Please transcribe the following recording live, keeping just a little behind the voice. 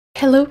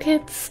Hello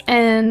kids,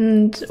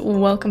 and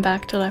welcome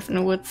back to Life in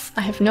the Woods.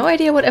 I have no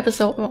idea what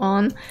episode we're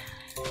on.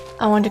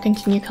 I want to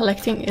continue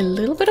collecting a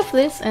little bit of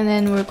this, and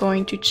then we're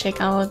going to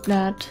check out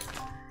that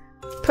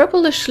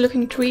purplish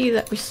looking tree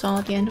that we saw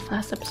at the end of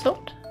last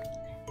episode.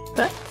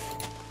 But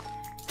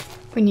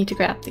we need to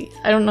grab these.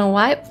 I don't know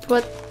why,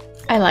 but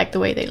I like the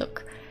way they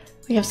look.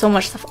 We have so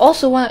much stuff.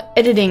 Also, while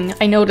editing,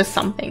 I noticed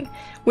something.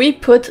 We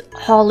put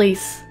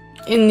hollies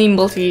in the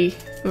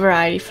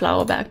multi-variety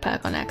flower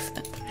backpack on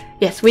accident.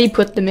 Yes, we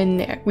put them in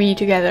there. We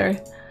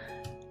together,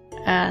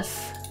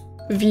 as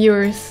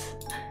viewers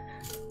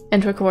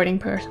and recording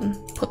person,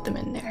 put them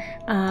in there.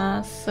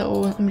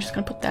 So I'm just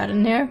gonna put that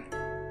in there.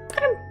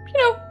 You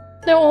know,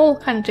 they're all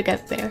kind of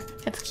together there.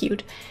 That's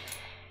cute.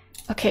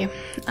 Okay,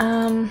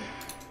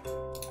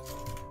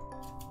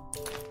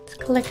 let's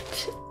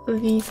collect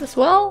these as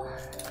well.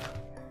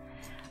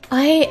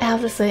 I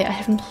have to say, I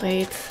haven't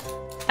played...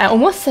 I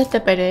almost said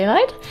Dead by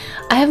Daylight.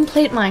 I haven't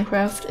played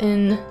Minecraft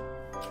in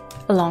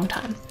a long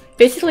time.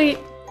 Basically,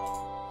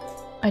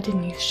 I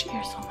didn't use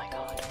shears, oh my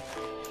god.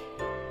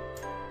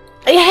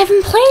 I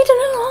haven't played in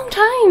a long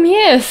time,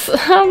 yes!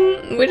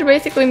 Which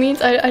basically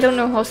means I don't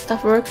know how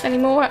stuff works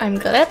anymore. I'm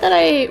glad that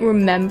I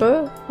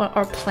remember what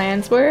our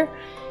plans were.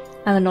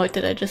 I'm annoyed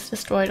that I just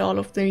destroyed all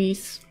of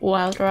these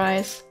wild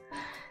rice.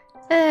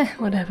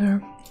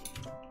 Whatever.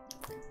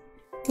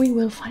 We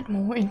will find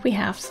more, and we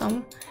have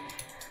some.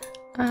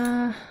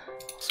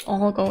 Let's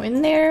all go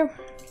in there.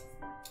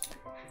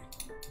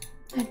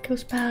 That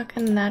goes back,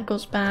 and that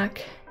goes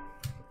back.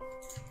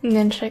 And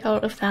then check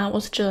out if that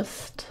was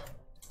just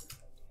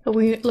a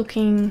weird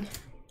looking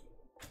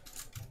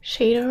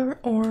shader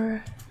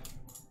or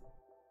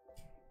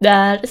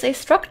that is a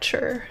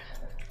structure.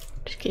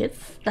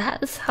 Kids,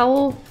 that is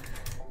how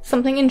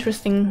something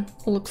interesting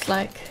looks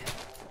like.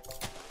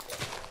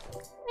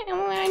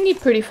 I need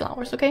pretty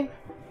flowers, okay?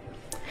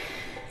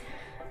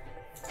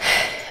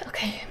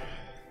 Okay.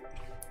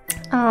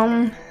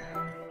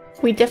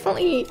 We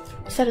definitely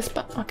set a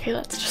spot. Okay,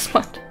 let's just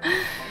spot.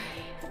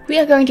 We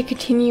are going to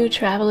continue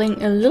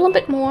traveling a little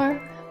bit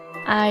more.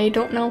 I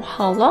don't know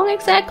how long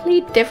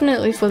exactly,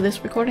 definitely for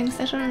this recording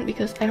session,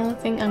 because I don't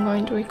think I'm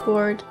going to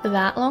record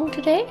that long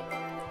today.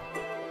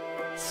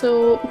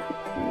 So,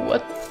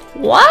 what?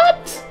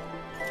 What?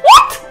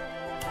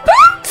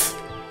 Birds?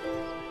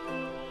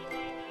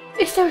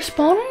 Is there a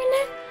spawner in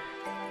there?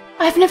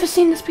 I've never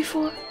seen this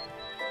before.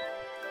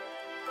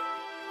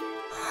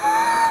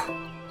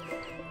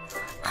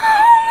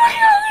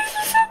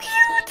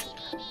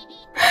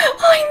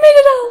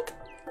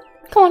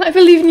 Come on, I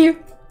believe in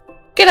you.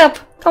 Get up.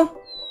 Come.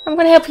 I'm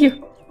gonna help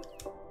you.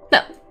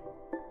 No.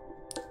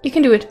 You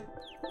can do it.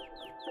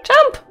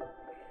 Jump!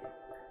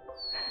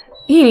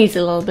 He needs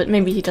a little bit.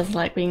 Maybe he doesn't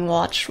like being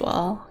watched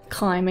while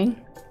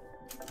climbing.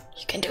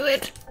 You can do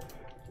it.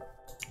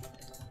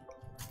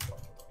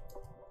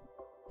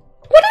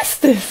 What is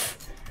this?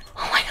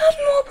 Oh my god,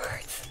 more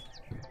birds.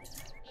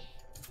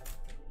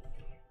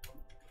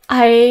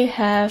 I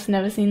have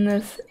never seen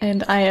this,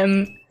 and I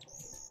am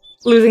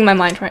losing my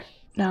mind right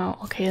now.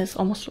 Okay, this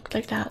almost looked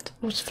like that.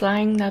 It was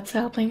flying, that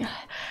sapling.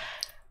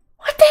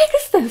 What the heck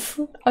is this?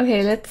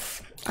 Okay,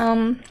 let's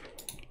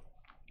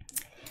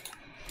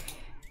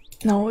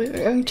now we're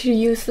going to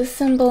use this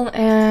symbol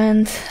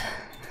and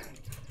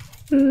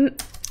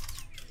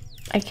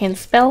I can't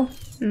spell.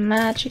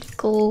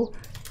 Magical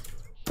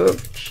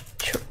birch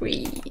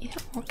tree.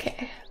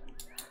 Okay.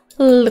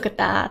 Look at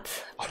that.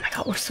 Oh my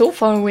god, we're so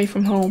far away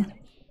from home.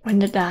 When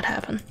did that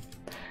happen?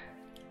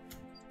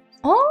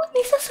 Oh,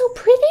 these are so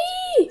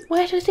pretty!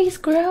 Where do these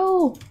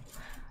grow?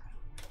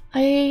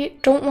 I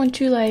don't want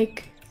to,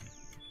 like,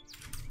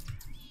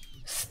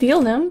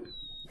 steal them.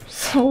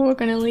 So we're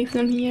gonna leave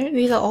them here.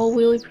 These are all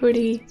really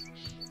pretty.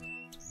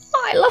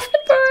 Oh, I love the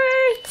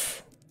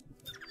birds!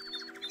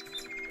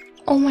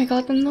 Oh my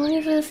god, the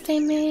noises they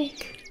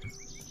make.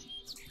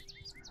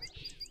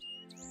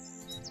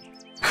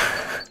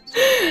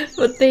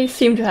 But they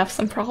seem to have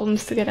some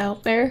problems to get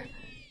out there.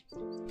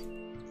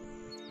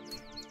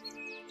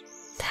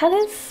 That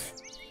is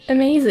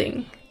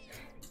amazing.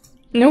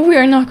 No, we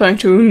are not going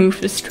to remove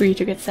this tree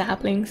to get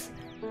saplings.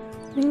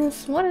 Thing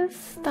is, what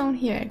is down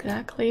here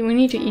exactly? We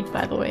need to eat,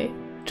 by the way.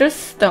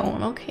 Just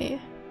stone,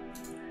 okay.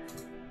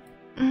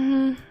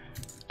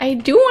 I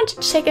do want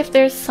to check if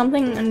there's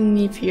something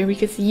underneath here,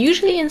 because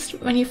usually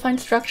when you find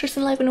structures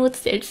in Life in the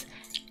Woods, there's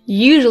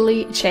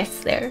usually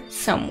chests there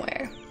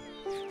somewhere.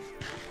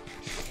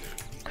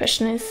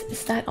 Question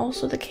is that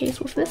also the case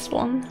with this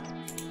one?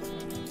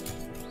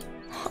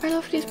 I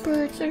love these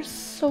birds, they're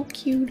so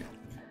cute.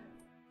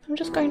 I'm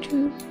just going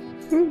to...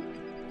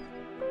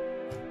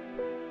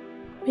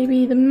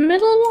 maybe the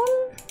middle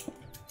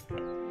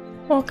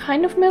one? Or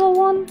kind of middle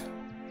one?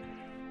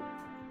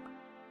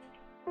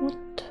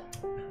 What?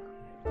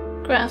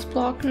 Grass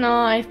block?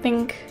 No, I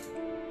think...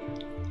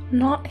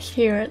 not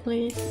here at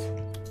least.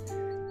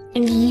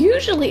 And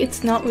usually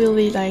it's not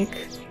really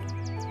like...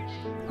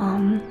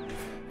 oh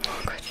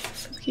god, they're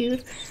so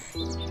cute.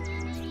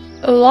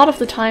 A lot of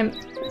the time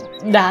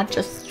that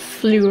just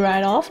flew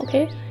right off,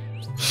 okay?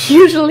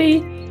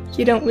 Usually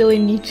You don't really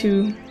need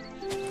to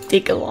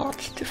dig a lot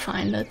to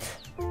find it.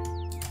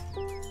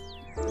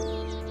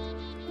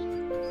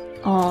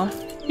 Oh,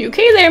 you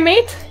okay there,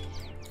 mate?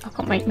 Oh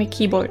god, my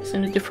keyboard is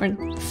in a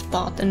different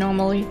spot than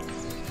normally.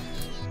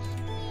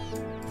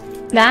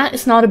 That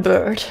is not a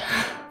bird.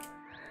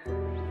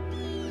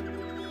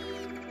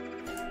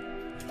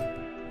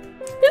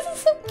 This is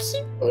so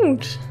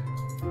cute.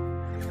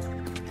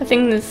 I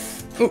think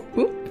this...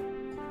 Ooh.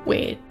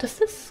 Wait, does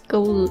this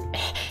go...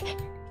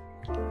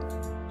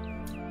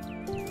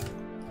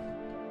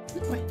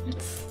 Wait,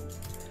 let's...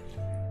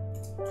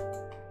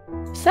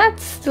 Is that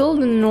still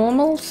the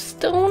normal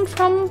stone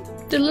from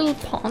the little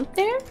pond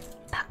there?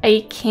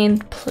 I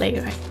can't play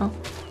right now.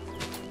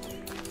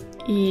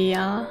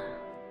 Yeah.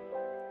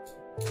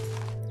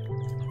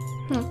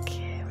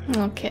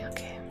 Okay.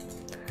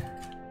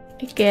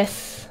 I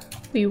guess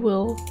we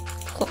will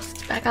close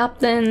this back up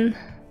then.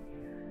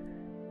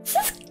 This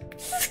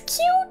is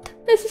cute!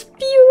 This is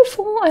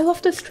beautiful! I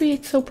love this tree,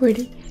 it's so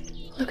pretty.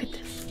 Look at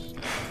this.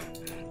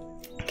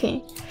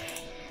 Okay.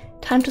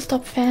 Time to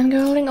stop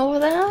fangirling over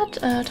that.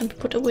 Time to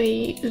put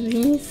away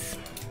these.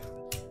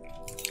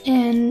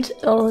 And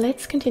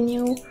let's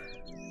continue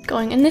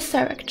going in this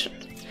direction.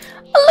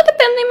 Oh, look at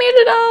them! They made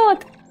it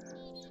out!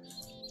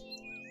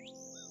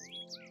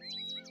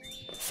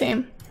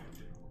 Same.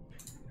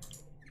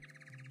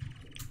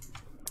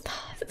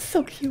 Oh, that's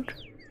so cute.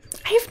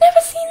 I've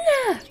never seen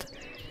that!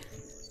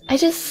 I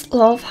just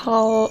love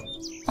how...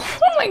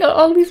 Oh my god,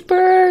 all these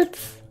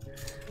birds!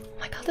 Oh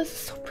my god, this is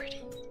so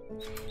pretty.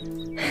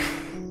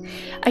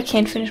 I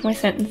can't finish my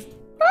sentence.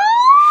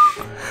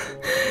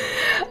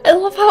 I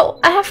love how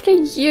after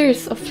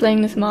years of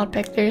playing this mod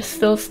pack, there's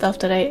still stuff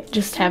that I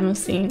just haven't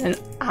seen and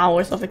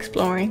hours of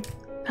exploring.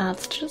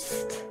 That's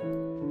just...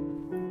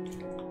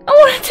 I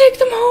want to take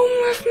them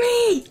home with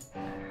me!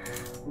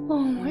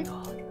 Oh my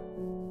god.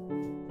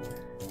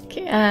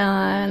 Okay,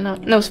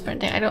 no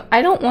sprinting.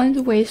 I don't want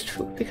to waste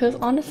food because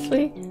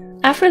honestly,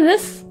 after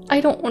this,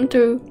 I don't want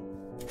to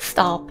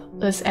stop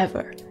this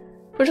ever.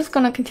 We're just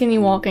gonna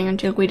continue walking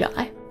until we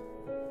die.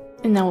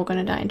 And now we're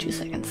gonna die in 2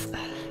 seconds.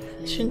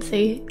 I shouldn't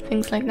say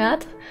things like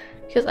that,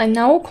 because I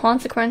know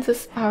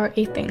consequences are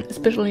a thing,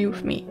 especially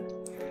with me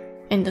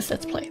in this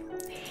Let's Play.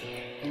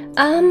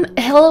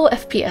 Hello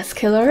FPS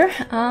killer.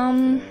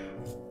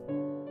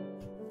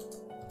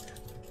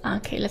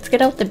 Okay, let's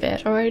get out the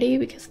bed already,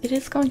 because it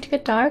is going to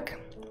get dark.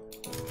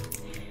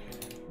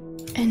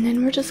 And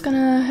then we're just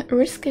gonna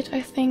risk it, I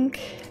think.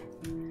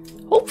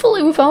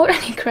 Hopefully without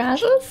any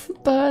crashes,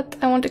 but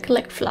I want to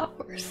collect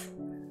flowers.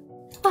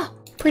 Ah,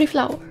 pretty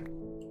flower.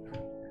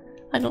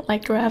 I don't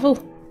like gravel.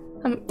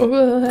 I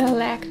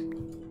lag.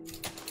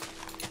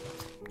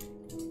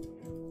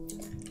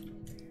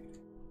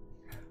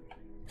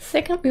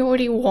 Second we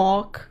already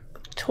walk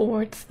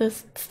towards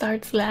this, it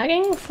starts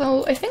lagging,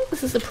 so I think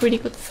this is a pretty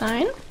good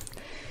sign.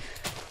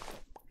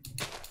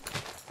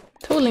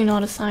 Totally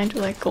not a sign to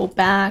like go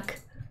back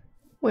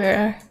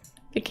where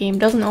the game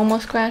doesn't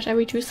almost crash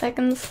every 2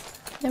 seconds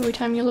every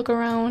time you look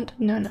around.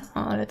 No,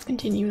 let's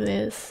continue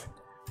this.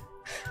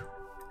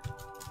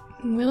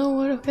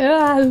 Help.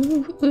 I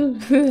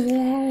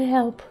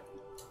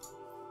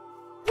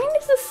think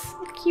this is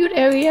a cute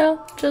area,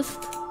 just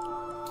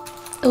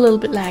a little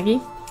bit laggy.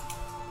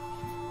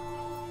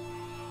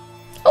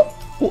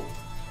 Oh!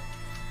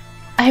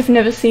 I have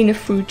never seen a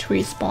fruit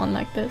tree spawn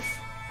like this.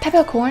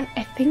 Peppercorn?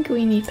 I think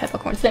we need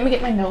peppercorns. Let me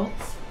get my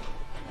notes.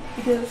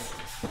 Because,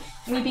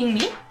 me being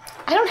me,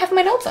 I don't have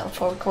my notes out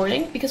for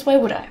recording, because why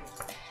would I?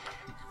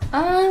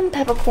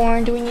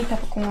 Peppercorn. Do we need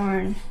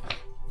peppercorn?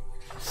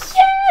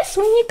 Yes,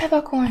 we need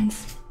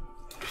peppercorns.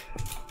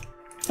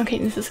 Okay,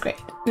 this is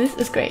great. This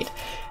is great.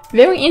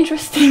 Very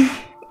interesting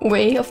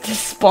way of this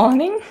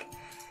spawning.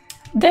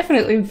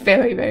 Definitely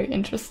very, very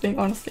interesting,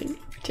 honestly.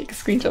 Take a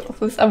screenshot of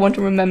this. I want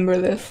to remember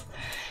this.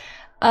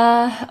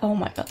 Oh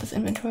my god, this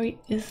inventory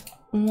is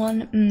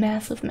one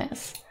massive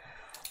mess.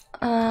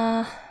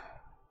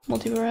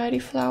 Multi-variety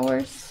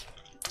flowers.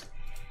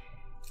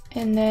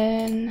 And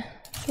then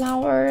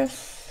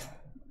flowers.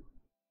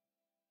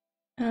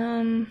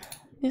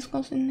 This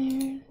goes in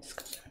there, this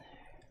goes in there.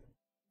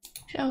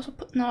 Should I also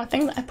put, no, I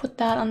think I put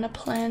that on the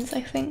plants, I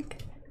think.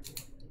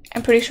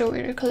 I'm pretty sure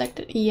we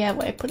collected, yeah,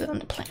 well, I put it on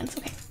the plants,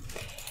 okay.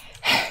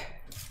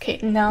 Okay,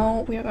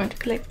 now we are going to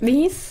collect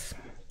these.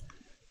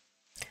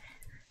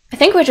 I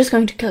think we're just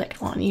going to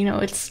collect one, you know,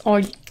 it's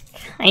all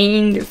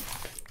kind of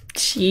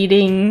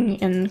cheating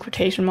in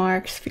quotation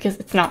marks because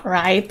it's not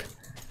ripe.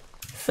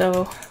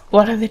 So,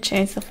 what are the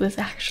chances of this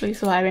actually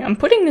surviving? I'm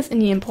putting this in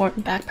the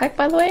important backpack,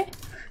 by the way.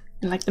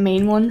 Like the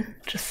main one,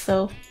 just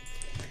so,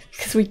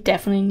 because we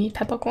definitely need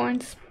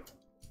peppercorns.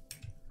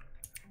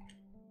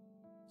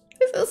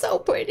 This is so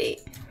pretty.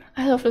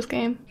 I love this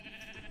game.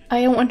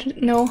 I don't want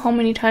to know how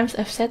many times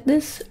I've said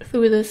this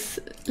through this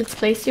Let's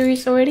Play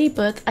series already,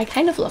 but I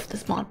kind of love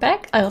this mod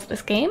pack. I love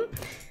this game.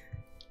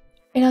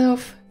 And I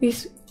love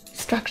these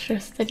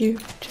structures that you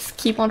just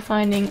keep on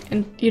finding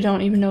and you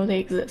don't even know they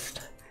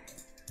exist.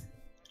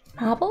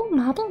 Marble?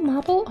 Marble?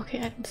 Marble? Okay,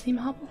 I didn't see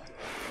marble.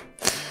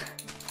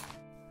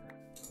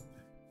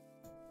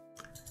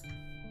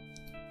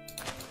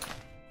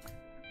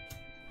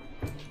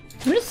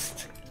 I'm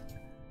just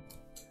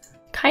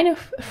kind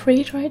of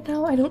afraid right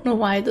now. I don't know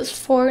why this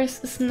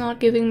forest is not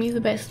giving me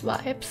the best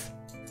vibes.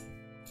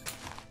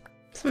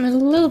 So I'm a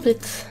little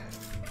bit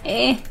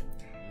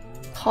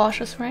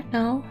cautious right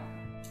now.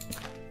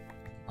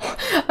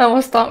 I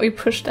almost thought we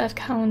pushed that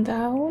count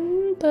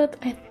down, but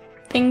I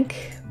think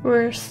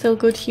we're still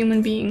good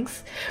human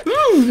beings.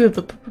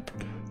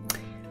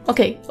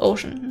 Okay,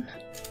 ocean.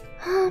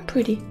 Ah,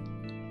 pretty.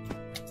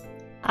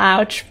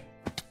 Ouch.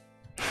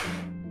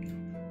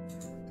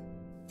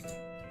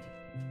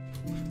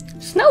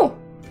 Snow!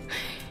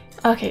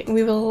 Okay,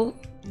 we will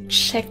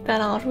check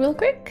that out real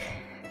quick.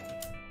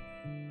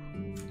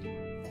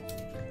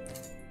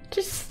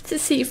 Just to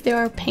see if there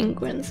are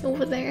penguins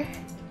over there.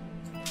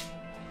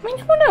 I mean,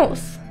 who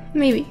knows?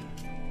 Maybe.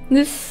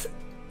 This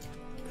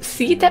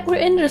seed that we're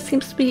in just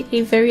seems to be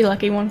a very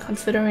lucky one,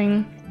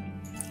 considering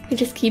I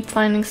just keep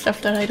finding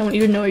stuff that I don't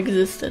even know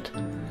existed.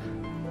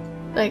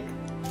 Like,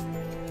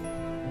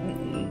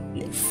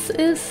 this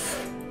is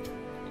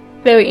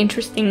very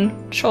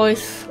interesting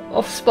choice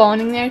of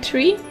spawning their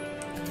tree.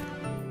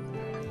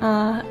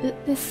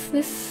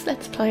 This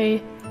let's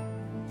play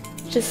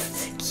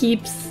just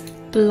keeps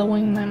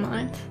blowing my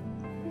mind.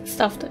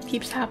 Stuff that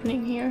keeps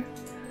happening here.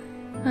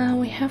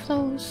 We have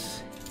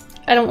those.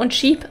 I don't want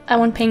sheep, I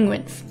want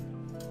penguins.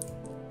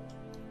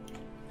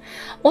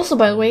 Also,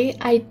 by the way,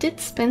 I did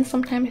spend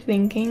some time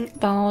thinking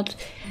about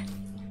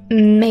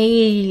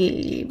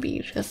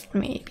maybe, just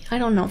maybe, I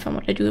don't know if I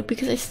want to do it,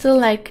 because I still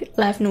like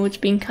Life in the Woods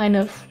being kind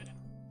of,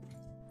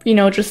 you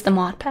know, just a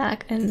mod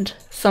pack and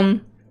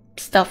some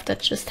stuff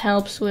that just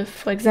helps with,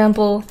 for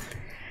example,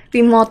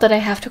 the mod that I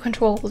have to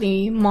control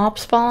the mob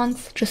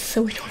spawns, just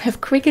so we don't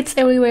have crickets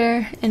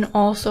everywhere, and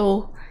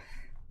also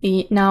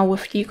the now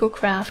with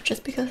Decocraft,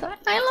 just because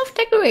I love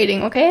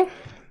decorating, okay?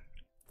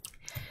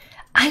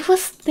 I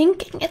was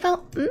thinking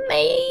about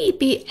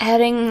maybe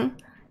adding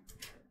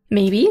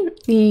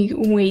the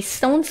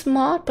Waystones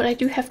mod, but I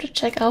do have to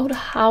check out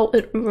how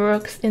it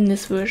works in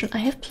this version. I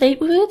have played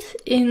with it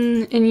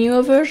in a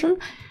newer version.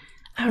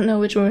 I don't know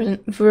which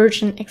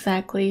version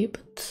exactly,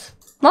 but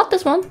not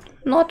this one,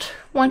 not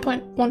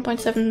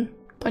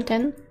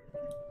 1.7.10,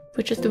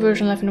 which is the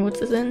version Life in the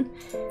Woods is in.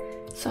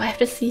 So I have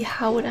to see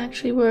how it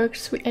actually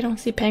works. I don't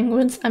see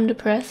penguins, I'm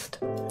depressed.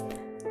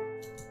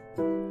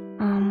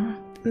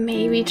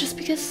 Maybe just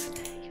because,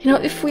 you know,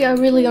 if we are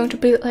really going to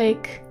build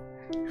like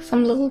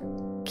some little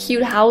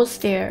cute house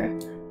there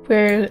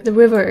where the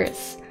river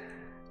is,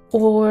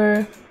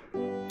 or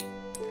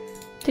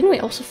didn't we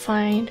also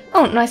find,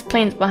 oh, nice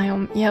plains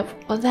biome, yep,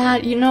 or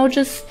that, you know,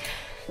 just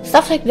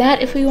stuff like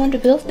that. If we want to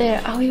build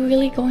there, are we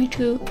really going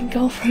to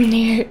go from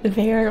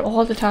there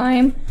all the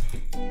time?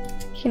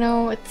 You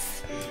know,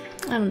 it's,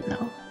 I don't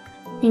know.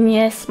 I mean,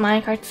 yes,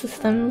 minecart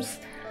systems,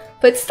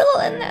 but still,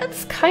 and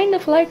that's kind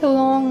of like a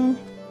long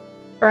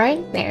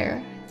right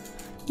there,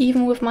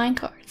 even with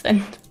minecarts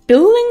and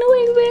building the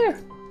way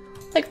there,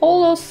 like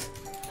all those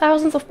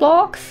thousands of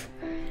blocks.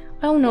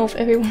 I don't know if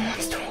everyone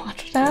wants to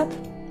watch that.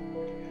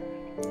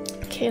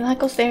 Okay, that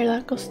goes there,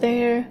 that goes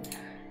there,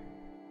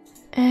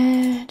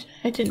 and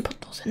I didn't put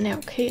those in there.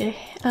 Okay,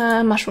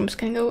 mushrooms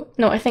can go.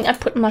 No, I think I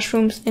put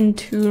mushrooms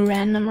into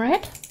random,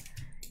 right?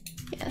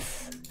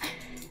 Yes,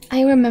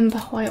 I remember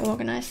how I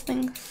organize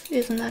things.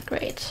 Isn't that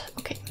great?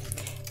 Okay,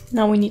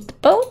 now we need the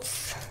boats.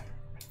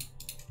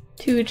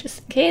 Two just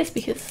in case,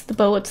 because the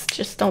boats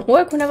just don't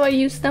work whenever I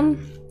use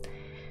them.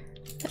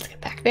 Let's get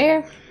back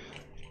there.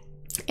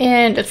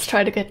 And let's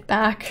try to get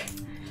back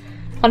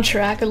on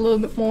track a little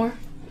bit more.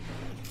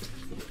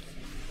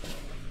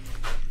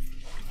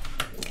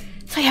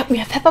 So yeah, we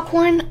have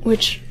peppercorn,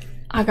 which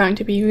are going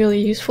to be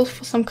really useful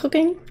for some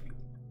cooking.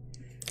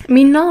 I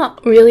mean,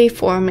 not really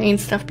for main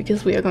stuff,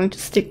 because we are going to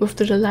stick with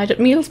the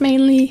delighted meals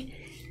mainly.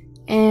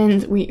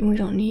 And we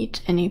don't need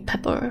any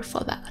pepper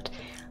for that.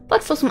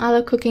 But for some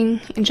other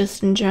cooking, and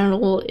just in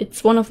general,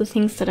 it's one of the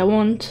things that I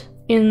want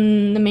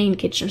in the main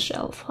kitchen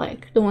shelf,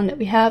 like the one that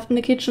we have in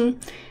the kitchen.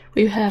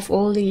 We have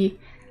all the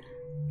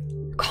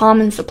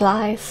common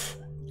supplies.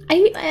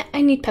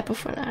 I need pepper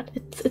for that.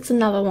 It's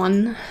another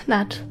one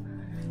that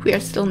we are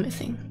still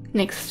missing.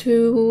 Next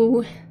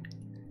to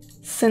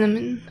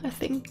cinnamon, I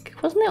think.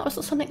 Wasn't there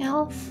also something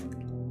else?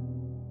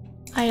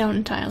 I don't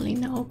entirely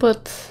know,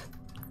 but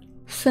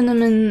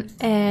cinnamon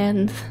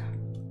and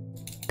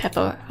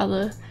pepper are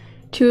the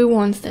two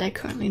ones that I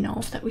currently know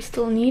of that we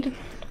still need.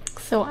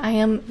 So I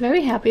am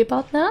very happy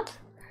about that.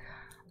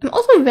 I'm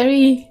also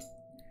very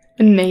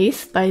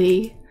amazed by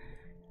the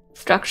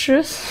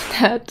structures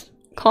that,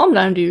 calm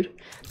down dude,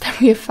 that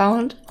we have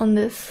found on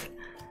this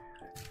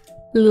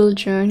little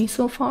journey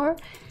so far.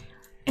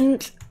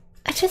 And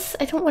I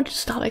don't want to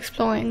stop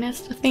exploring,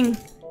 that's the thing.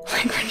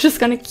 Like, we're just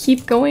gonna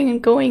keep going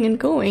and going and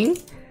going,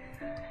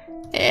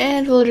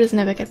 and we'll just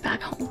never get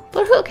back home.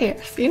 But who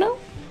cares, you know?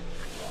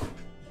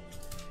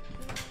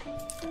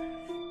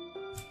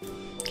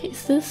 Okay,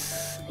 is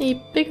this a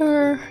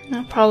bigger...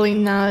 No, probably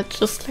not, it's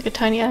just like a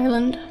tiny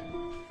island.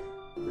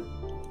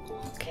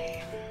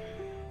 Okay.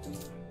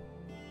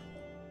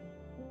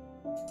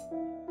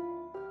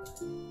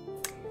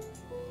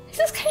 This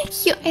is kind of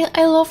cute.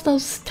 I love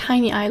those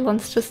tiny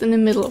islands just in the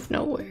middle of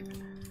nowhere.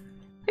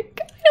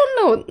 Like, I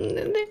don't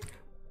know.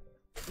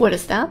 What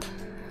is that?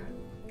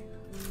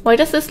 Why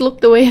does this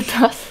look the way it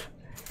does?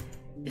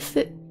 Is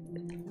it...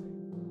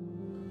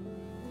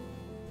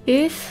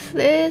 Is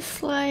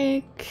this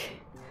like...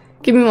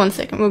 Give me 1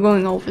 second, we're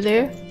going over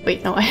there.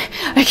 Wait, no,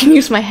 I can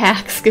use my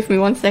hacks. Give me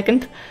 1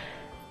 second.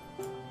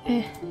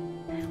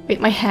 Wait,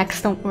 my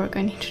hacks don't work.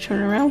 I need to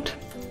turn around.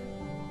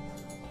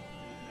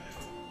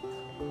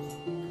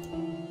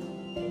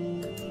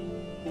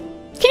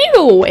 Can you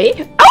go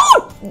away?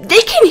 Oh!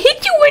 They can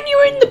hit you when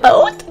you're in the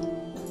boat?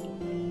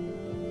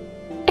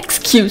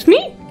 Excuse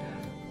me?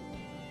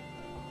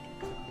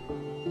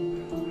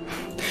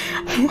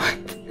 What?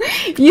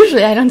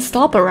 Usually I don't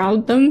stop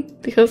around them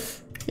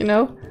because, you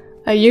know,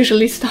 I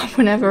usually stop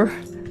whenever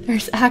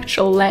there's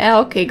actual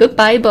land. Okay,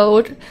 goodbye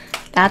boat.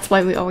 That's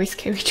why we always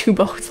carry 2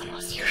 boats on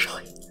us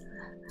usually.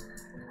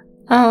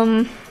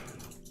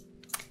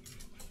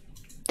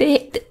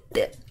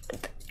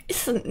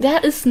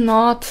 That is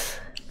not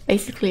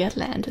basically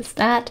Atlantis.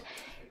 That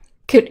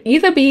could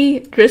either be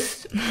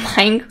just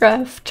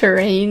Minecraft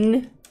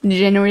terrain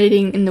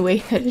generating in the way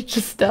that it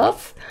just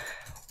does,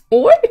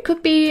 or it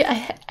could be,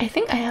 I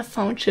think I have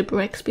found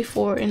shipwrecks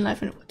before in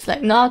Life in the Woods,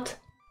 like not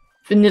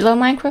vanilla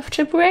Minecraft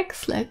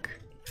shipwrecks, like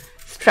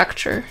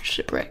structure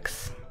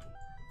shipwrecks.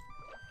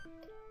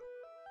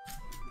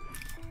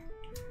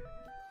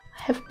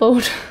 I have a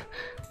boat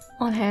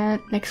on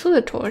hand next to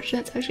the torch.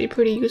 That's actually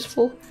pretty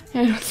useful.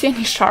 I don't see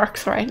any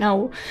sharks right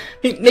now.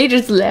 They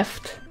just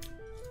left.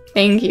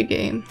 Thank you,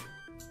 game.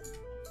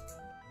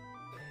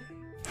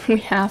 We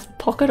have a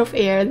pocket of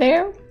air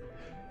there.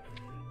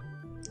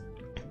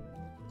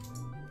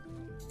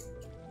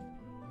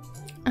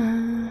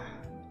 I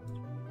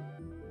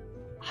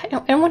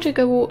don't want to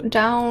go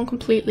down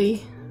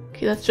completely.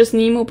 Okay, that's just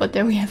Nemo, but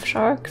there we have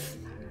sharks.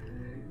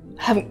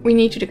 We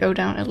need to go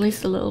down at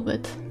least a little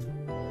bit.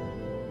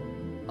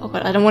 Oh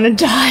god, I don't want to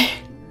die.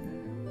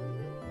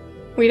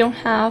 We don't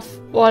have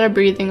water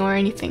breathing or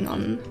anything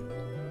on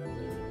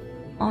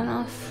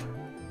us.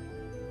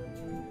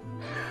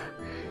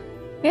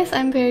 Yes,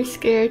 I'm very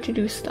scared to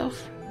do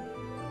stuff.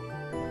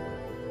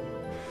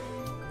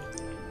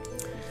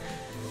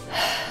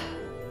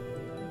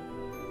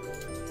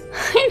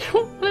 I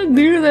don't want to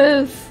do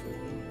this.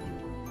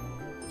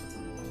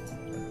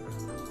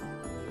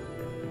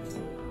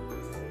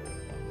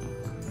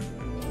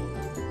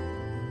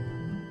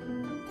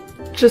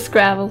 Just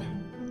gravel.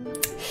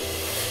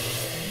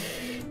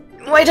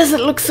 Why does it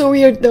look so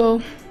weird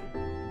though?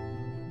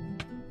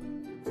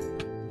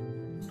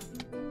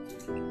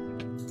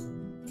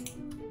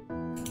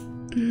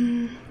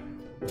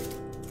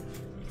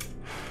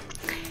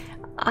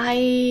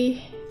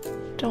 I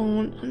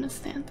don't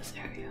understand this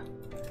area.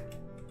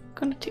 I'm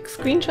gonna take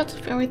screenshots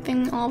of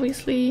everything,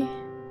 obviously.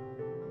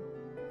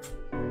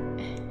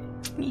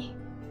 Me.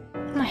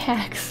 My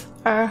hacks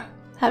are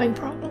having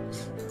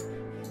problems.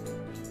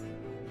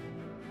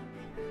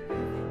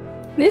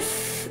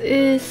 This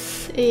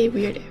is a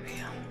weird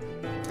area.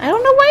 I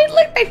don't know why it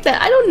looked like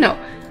that. I don't know.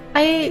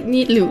 I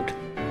need loot.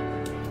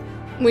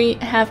 We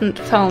haven't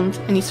found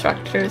any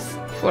structures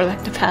for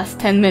like the past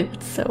 10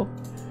 minutes, so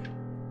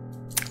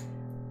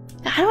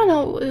I don't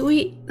know.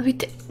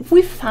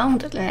 We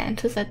found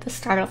Atlantis at the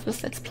start of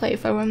this Let's Play,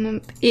 if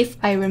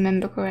I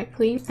remember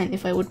correctly, and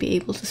if I would be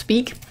able to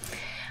speak.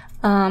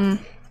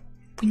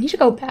 We need to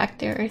go back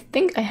there. I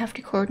think I have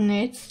the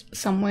coordinates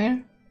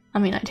somewhere. I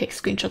mean, I take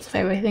screenshots of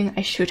everything.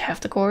 I should have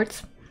the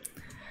coords.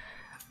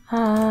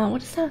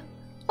 What is that?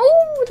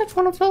 Oh, that's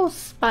one of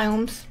those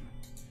biomes.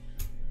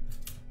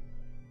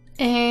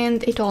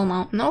 And a tall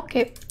mountain.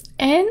 Okay.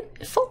 And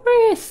a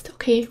forest.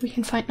 Okay, we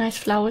can find nice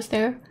flowers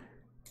there.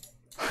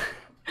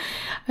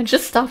 I'm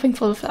just stopping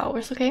for the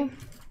flowers, okay?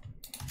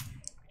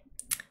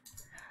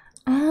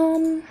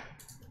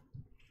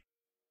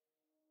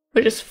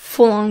 We're just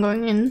full on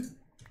going in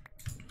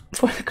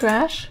for the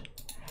crash.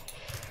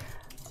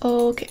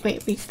 Okay,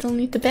 wait, we still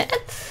need the bed.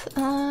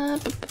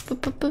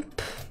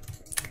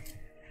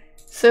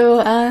 So,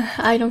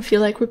 I don't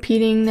feel like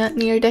repeating that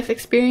near-death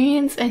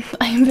experience, and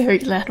I am very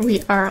glad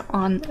we are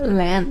on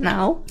land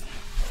now.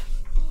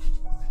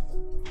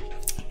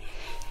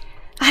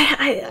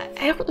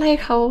 I don't like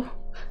how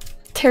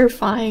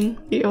terrifying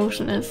the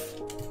ocean is.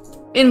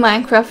 In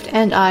Minecraft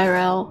and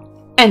IRL,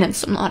 and in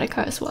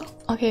Subnautica as well.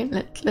 Okay,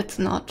 let's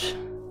not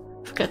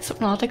forget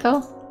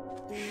Subnautica.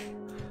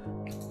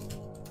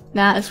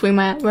 That is where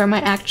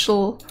my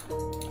actual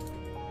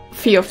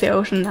fear of the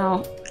ocean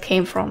now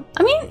came from.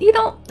 I mean, you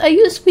know, I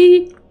used to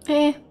be,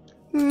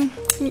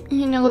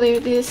 you know,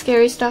 the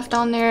scary stuff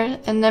down there,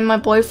 and then my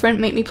boyfriend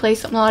made me play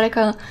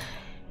Subnautica.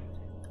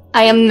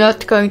 I am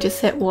not going to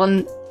set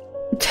one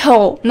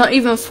toe, not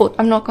even a foot.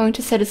 I'm not going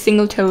to set a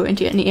single toe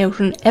into any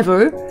ocean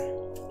ever.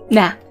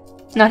 Nah,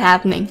 not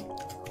happening.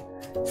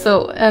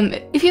 So,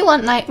 if you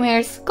want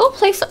nightmares, go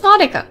play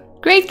Subnautica.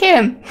 Great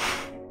game.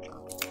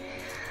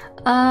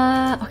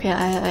 Okay,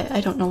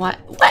 I don't know why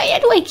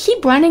do I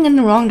keep running in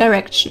the wrong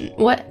direction?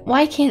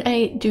 Why can't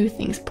I do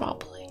things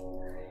properly?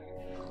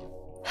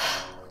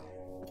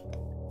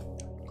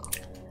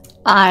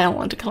 I don't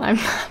want to climb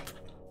that.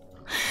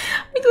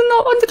 I do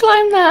not want to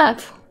climb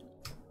that.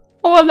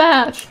 Or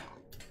that.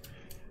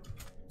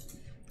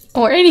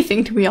 Or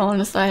anything, to be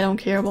honest. I don't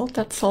care about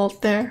that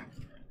salt there.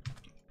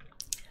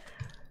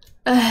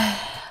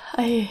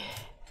 I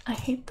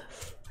hate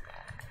this.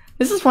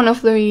 This is one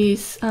of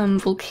these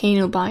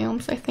volcano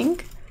biomes, I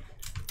think.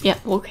 Yeah,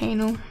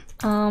 volcano.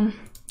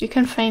 You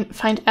can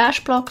find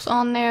ash blocks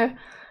on there,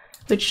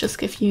 which just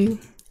give you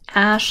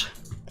ash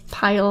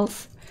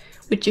piles,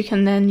 which you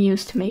can then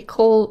use to make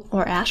coal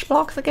or ash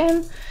blocks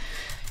again.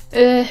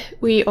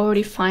 We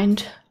already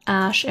find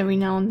ash every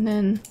now and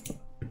then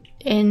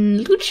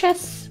in loot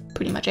chests,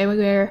 pretty much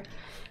everywhere.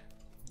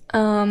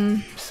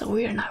 So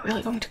we are not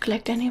really going to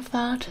collect any of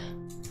that.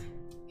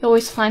 You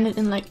always find it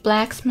in like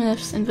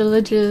blacksmiths and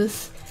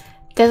villages,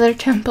 desert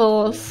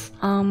temples.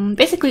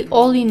 Basically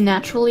all the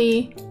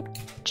naturally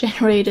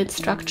generated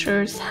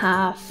structures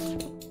have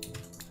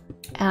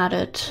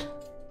added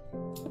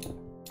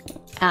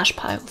ash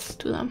piles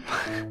to them.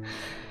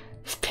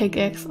 This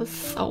pickaxe is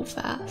so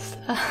fast.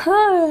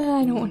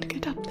 I don't want to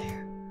get up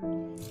there.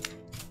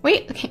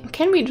 Wait,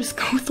 can we just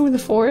go through the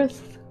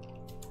forest?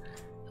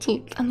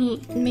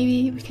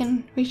 Maybe we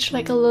can reach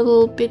like a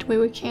little bit where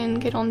we can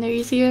get on there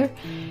easier.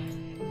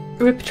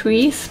 Rip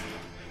trees.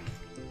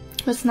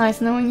 It was nice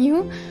knowing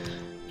you.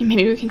 And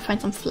maybe we can find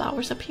some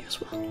flowers up here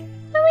as well. I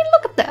mean,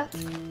 look at that!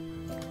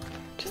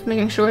 Just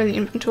making sure the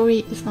inventory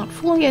is not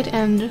full yet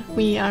and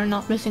we are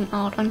not missing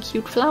out on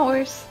cute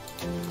flowers.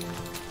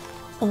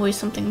 Always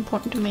something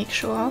important to make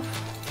sure of.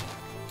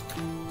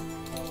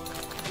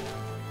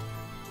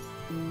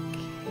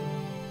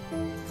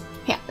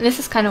 Yeah, this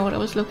is kind of what I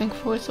was looking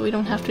for, so we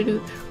don't have to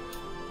do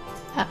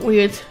that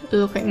weird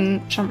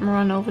looking jump and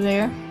run over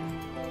there.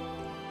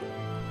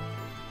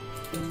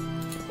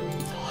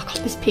 Oh god,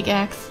 this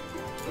pickaxe.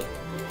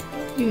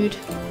 Dude.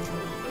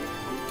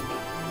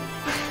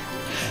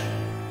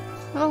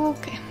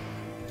 Okay.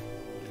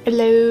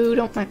 Hello,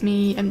 don't mind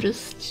me, I'm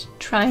just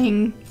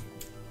trying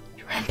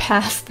to run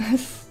past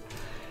this.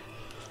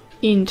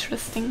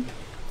 Interesting.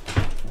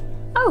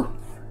 Oh!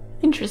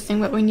 Interesting,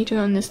 but we need to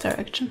go in this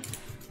direction.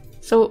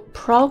 So,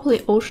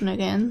 probably ocean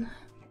again.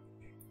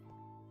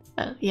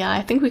 Yeah,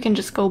 I think we can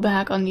just go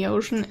back on the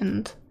ocean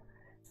and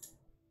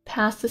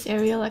pass this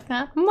area like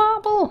that.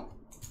 Marble!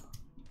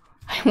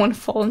 I want to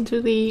fall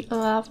into the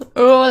lava.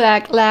 Oh,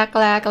 lag.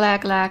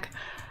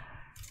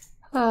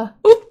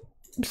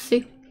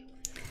 Oopsie.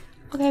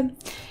 Okay.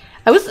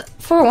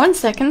 For 1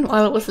 second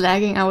while it was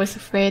lagging, I was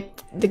afraid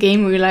the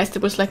game realized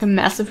there was like a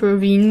massive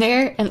ravine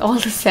there and all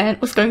the sand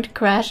was going to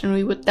crash and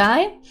we would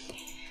die.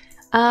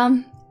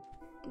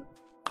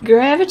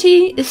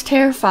 Gravity is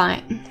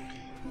terrifying.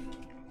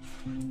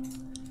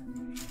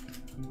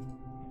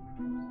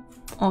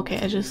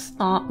 Okay, I just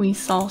thought we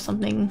saw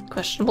something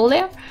questionable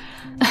there.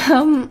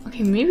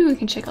 Okay, maybe we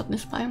can check out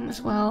this biome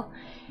as well.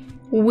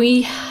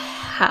 We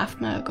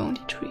have mahogany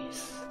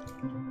trees.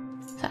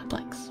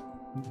 Saplings.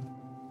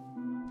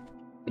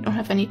 We don't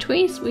have any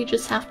trees, we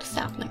just have the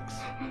saplings.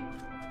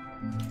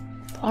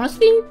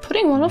 Honestly,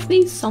 putting one of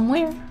these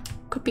somewhere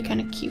could be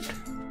kind of cute.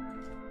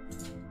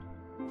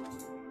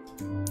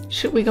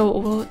 Should we go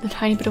over the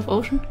tiny bit of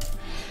ocean?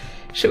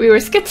 Should we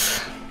risk it?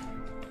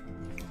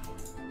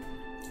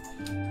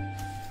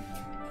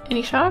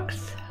 Any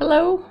sharks?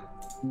 Hello?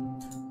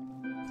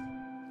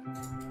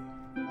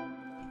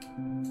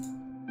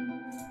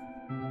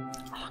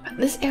 Oh god,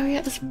 this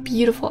area is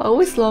beautiful. I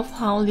always love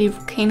how the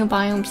volcano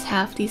biomes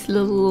have these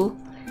little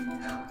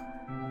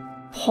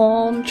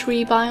palm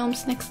tree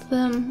biomes next to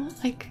them.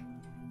 Like,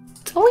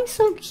 it's always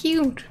so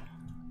cute.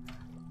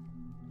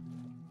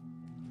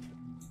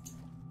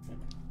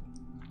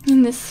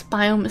 And this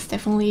biome is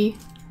definitely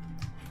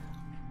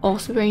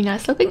also very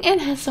nice looking and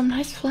has some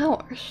nice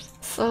flowers.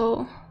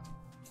 So,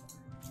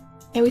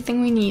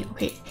 everything we need.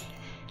 Okay,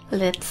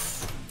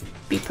 let's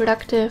be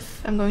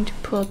productive. I'm going to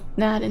put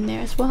that in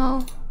there as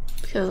well.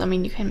 Because, I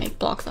mean, you can make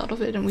blocks out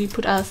of it and we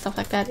put other stuff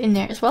like that in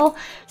there as well.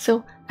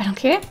 So, I don't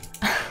care.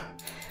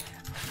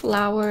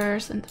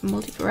 Flowers and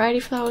multi-variety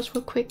flowers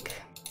real quick.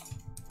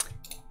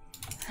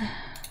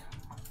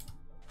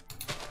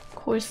 Of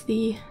course,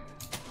 the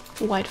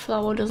white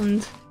flower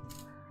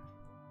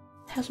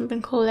hasn't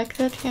been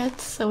collected yet,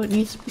 so it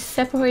needs to be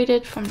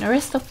separated from the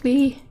rest of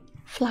the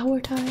flower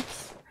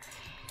types.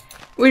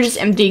 We're just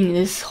emptying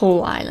this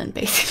whole island,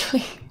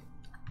 basically.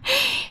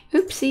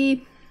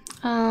 Oopsie.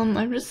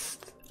 I'm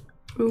just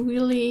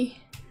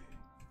really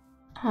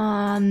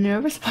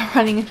nervous about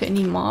running into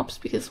any mobs,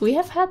 because we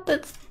have had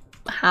that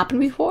happen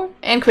before.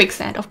 And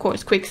quicksand, of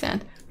course,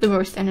 quicksand. The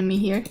worst enemy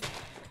here.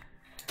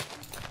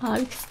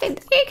 Because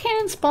they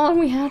can spawn,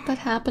 we had that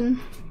happen.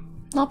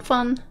 Not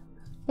fun.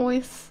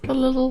 Always a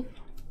little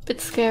bit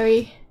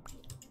scary.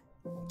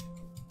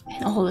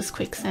 And all this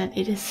quicksand,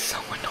 it is so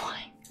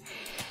annoying.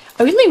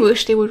 I really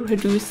wish they would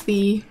reduce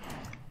the,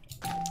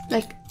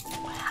 like,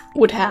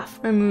 would have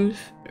remove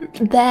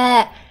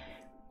that,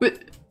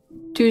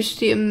 reduce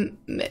the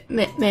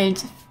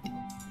amount of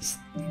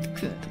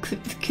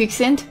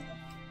quicksand.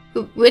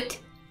 What?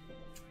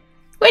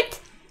 What?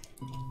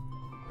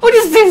 What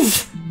is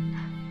this?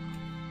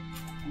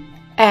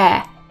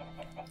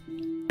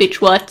 Bitch,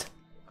 what?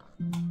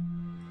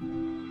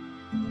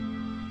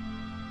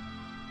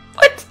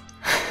 What?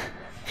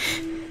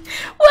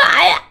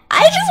 Well,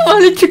 I just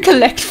wanted to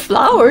collect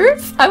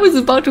flowers. I was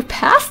about to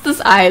pass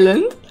this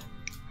island.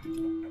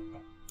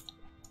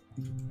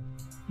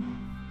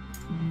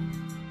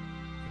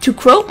 To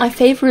quote my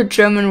favorite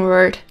German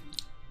word.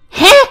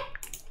 Hä?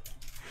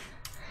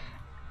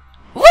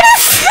 What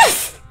is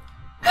this?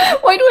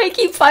 Why do I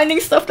keep finding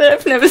stuff that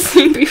I've never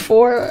seen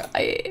before?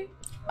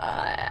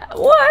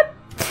 What?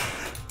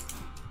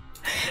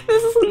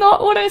 This is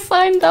not what I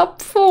signed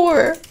up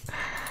for.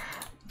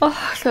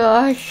 Oh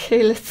god,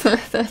 okay, let's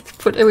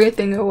put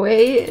everything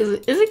away.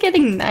 Is it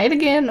getting night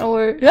again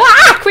or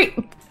quick?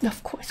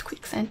 Of course,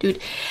 quicksand,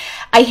 dude.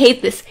 I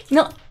hate this. You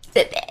know,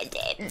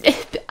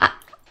 I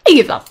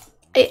give up.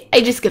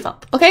 I just give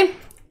up. Okay,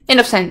 end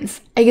of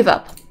sentence. I give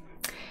up.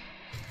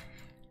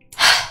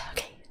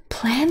 Okay,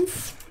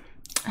 plants.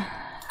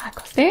 That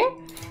goes there.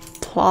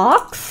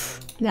 Blocks.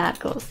 That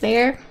goes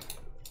there.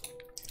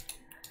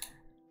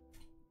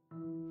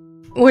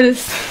 What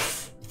is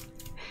this?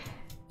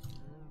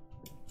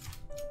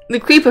 The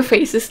creeper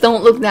faces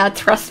don't look that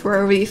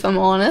trustworthy, if I'm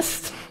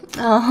honest.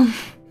 And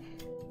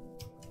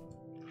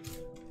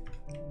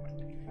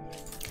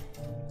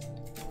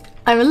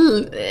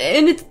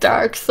it's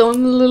dark, so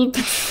I'm a little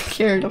bit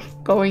scared of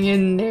going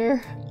in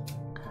there.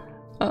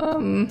 Are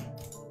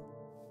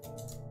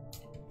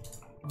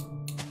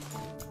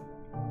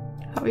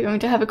we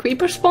going to have a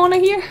creeper spawner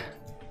here?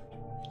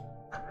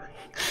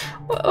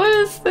 What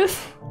is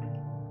this?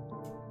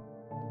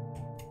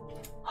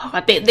 Oh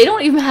god, they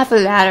don't even have a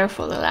ladder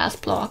for the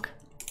last block.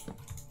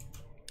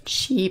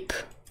 Cheap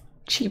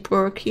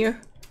work here.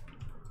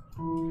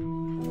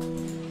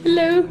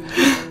 Hello.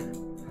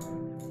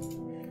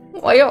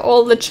 Why are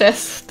all the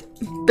chests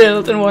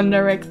built in one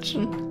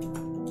direction?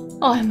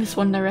 Oh, I miss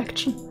One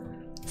Direction.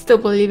 Still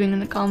believing in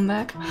the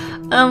comeback.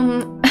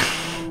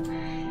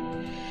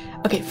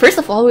 Okay, first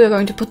of all, we are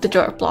going to put the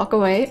dirt block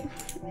away.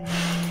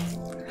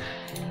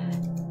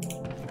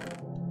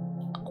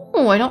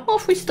 Oh, I don't know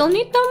if we still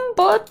need them,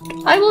 but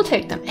I will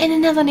take them. And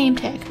another name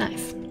tag,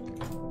 nice.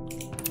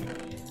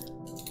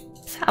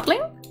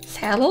 Sapling?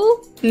 Saddle?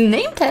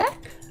 Name tag?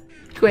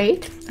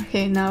 Great.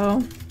 Okay,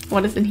 now,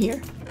 what is in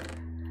here?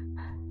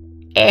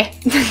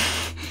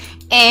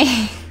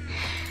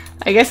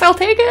 I guess I'll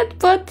take it,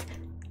 but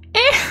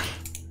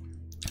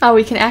Oh,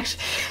 we can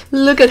actually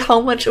look at how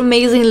much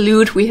amazing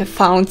loot we have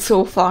found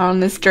so far on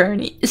this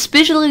journey.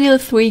 Especially the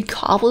 3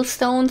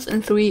 cobblestones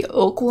and 3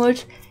 oak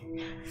wood.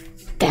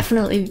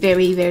 Definitely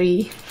very,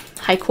 very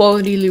high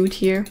quality loot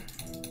here.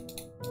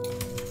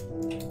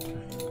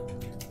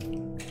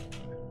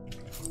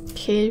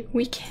 Okay,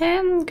 we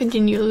can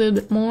continue a little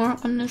bit more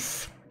on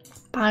this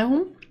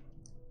biome.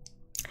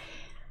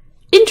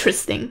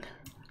 Interesting.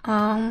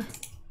 I'm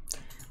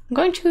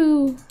going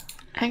to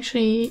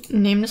actually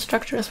name the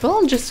structure as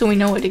well, just so we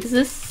know it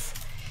exists.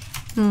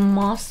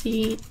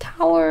 Mossy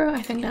Tower,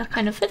 I think that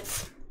kind of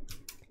fits.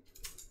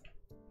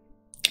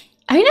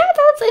 I mean,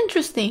 that's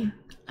interesting.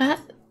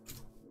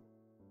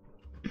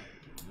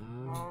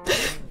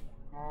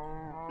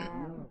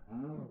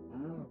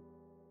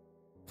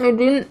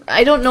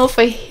 I don't know if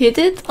I hit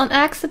it on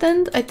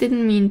accident. I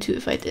didn't mean to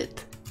if I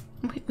did.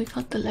 We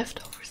got the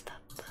leftovers.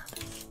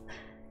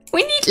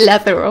 We need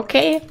leather,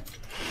 okay?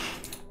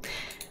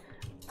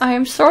 I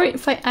am sorry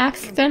if I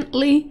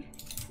accidentally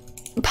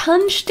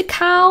punched the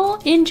cow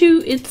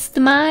into its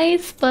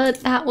demise, but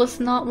that was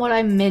not what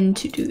I meant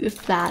to do,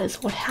 if that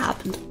is what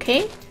happened,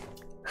 okay?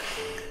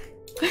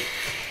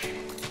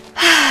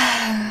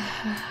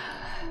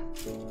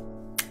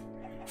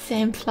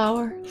 Same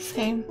flower,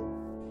 same.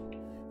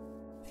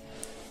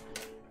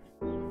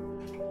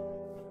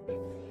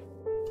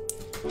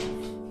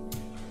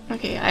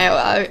 Okay,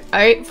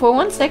 I for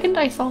one second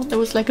I thought there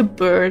was like a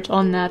bird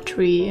on that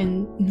tree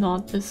and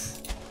not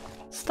this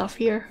stuff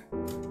here.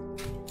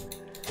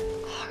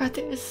 Oh god,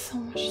 there is so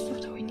much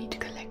stuff that we need to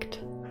collect.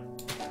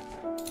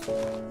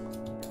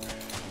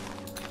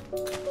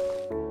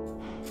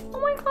 Oh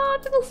my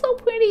god, it looks so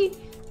pretty!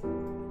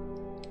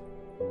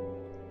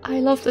 I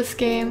love this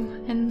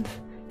game, and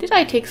did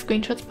I take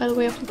screenshots by the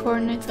way of the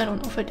coordinates? I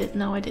don't know if I did.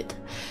 No, I did.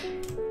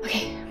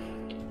 Okay.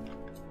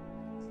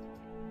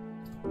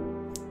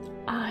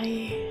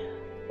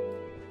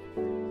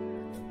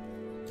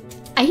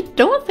 I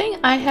don't think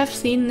I have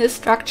seen this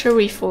structure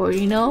before,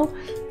 you know?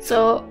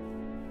 So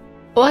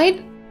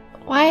why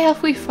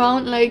have we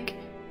found like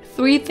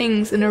 3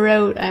 things in a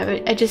row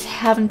I just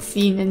haven't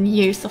seen in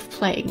years of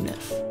playing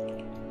this?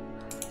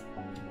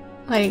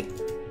 Like,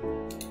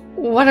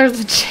 what are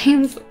the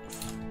chances?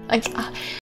 Like,